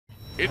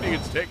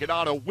Indians taking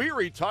on a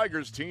weary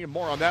Tigers team.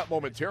 More on that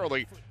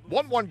momentarily.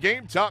 1-1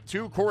 game, top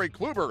two, Corey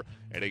Kluber,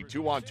 and a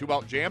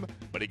 2-on-2-out jam,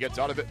 but he gets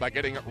out of it by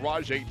getting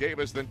Rajai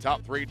Davis. Then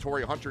top three,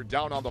 Torrey Hunter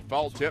down on the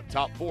foul tip.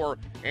 Top four,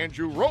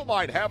 Andrew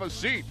Romine, have a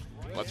seat.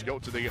 Let's go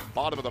to the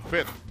bottom of the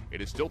fifth.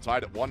 It is still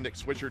tied at 1. Nick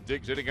Swisher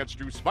digs in against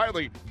Drew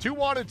Smiley.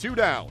 2 on and 2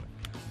 down.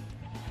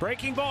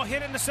 Breaking ball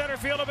hit into center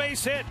field, a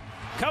base hit.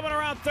 Coming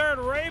around third,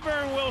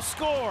 Rayburn will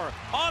score.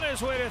 On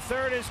his way to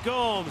third is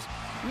Gomes.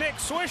 Nick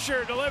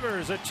Swisher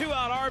delivers a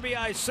 2-out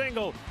RBI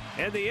single,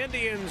 and the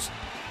Indians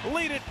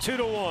lead it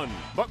 2-1.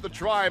 But the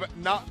Tribe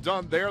not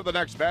done there. The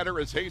next batter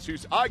is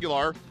Jesus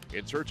Aguilar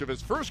in search of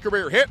his first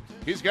career hit.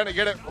 He's going to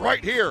get it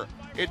right here.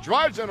 It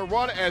drives in a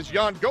run as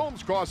Yan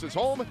Gomes crosses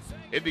home.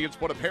 Indians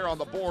put a pair on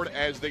the board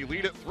as they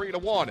lead it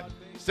 3-1.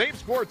 Same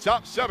score,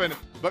 top 7,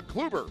 but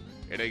Kluber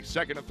in a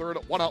second and third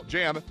 1-out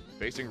jam,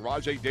 facing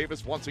Rajai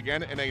Davis once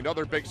again in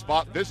another big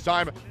spot. This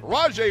time,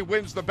 Rajai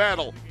wins the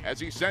battle as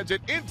he sends it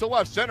into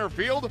left center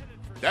field.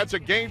 That's a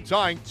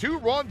game-tying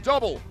 2-run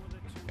double.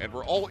 And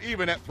we're all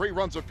even at 3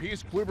 runs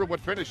apiece. Kluber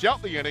would finish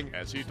out the inning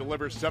as he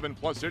delivers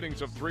 7+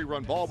 innings of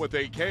 3-run ball with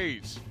 8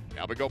 Ks.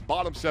 Now we go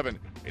bottom 7.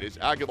 It is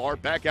Aguilar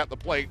back at the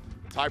plate.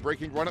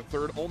 Tie-breaking run at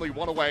third, only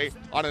 1 away.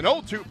 On an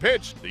 0-2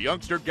 pitch, the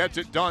youngster gets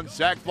it done.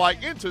 Sac fly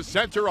into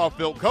center off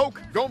Phil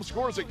Koch. Gomes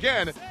scores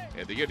again,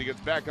 and the Indians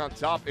back on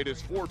top. It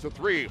is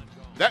 4-3.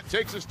 That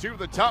takes us to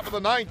the top of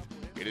the 9th.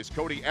 It is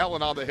Cody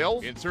Allen on the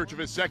hill in search of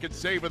his second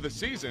save of the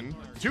season.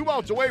 2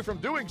 outs away from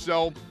doing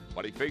so,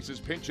 but he faces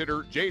pinch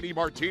hitter J.D.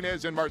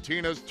 Martinez, and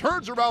Martinez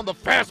turns around the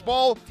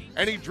fastball,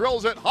 and he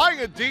drills it high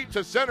and deep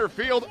to center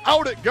field.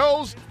 Out it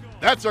goes.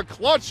 That's a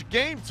clutch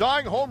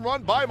game-tying home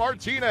run by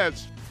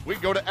Martinez. We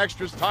go to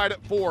extras tied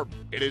at 4.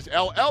 It is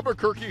Al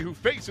Albuquerque who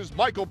faces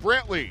Michael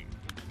Brantley.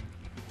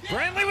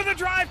 Brantley with a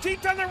drive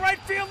deep down the right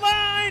field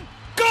line.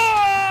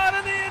 Gone,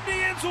 and the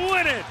Indians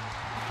win it.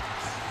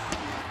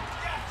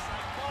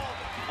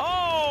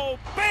 Oh,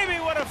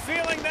 baby, what a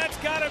feeling that's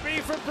got to be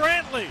for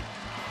Brantley.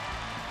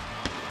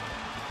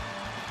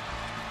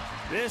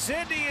 This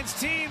Indians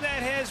team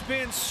that has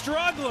been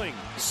struggling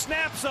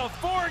snaps a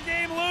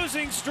 4-game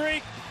losing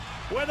streak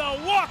with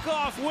a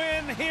walk-off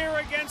win here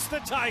against the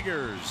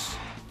Tigers.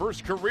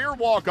 First career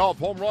walk-off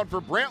home run for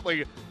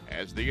Brantley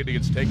as the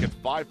Indians take it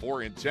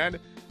 5-4-10.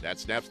 That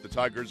snaps the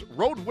Tigers'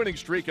 road winning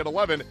streak at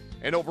 11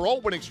 and overall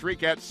winning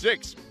streak at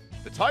 6.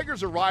 The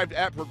Tigers arrived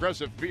at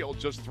Progressive Field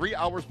just 3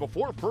 hours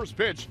before first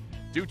pitch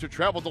due to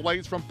travel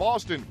delays from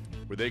Boston,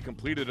 where they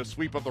completed a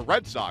sweep of the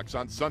Red Sox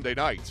on Sunday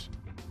night.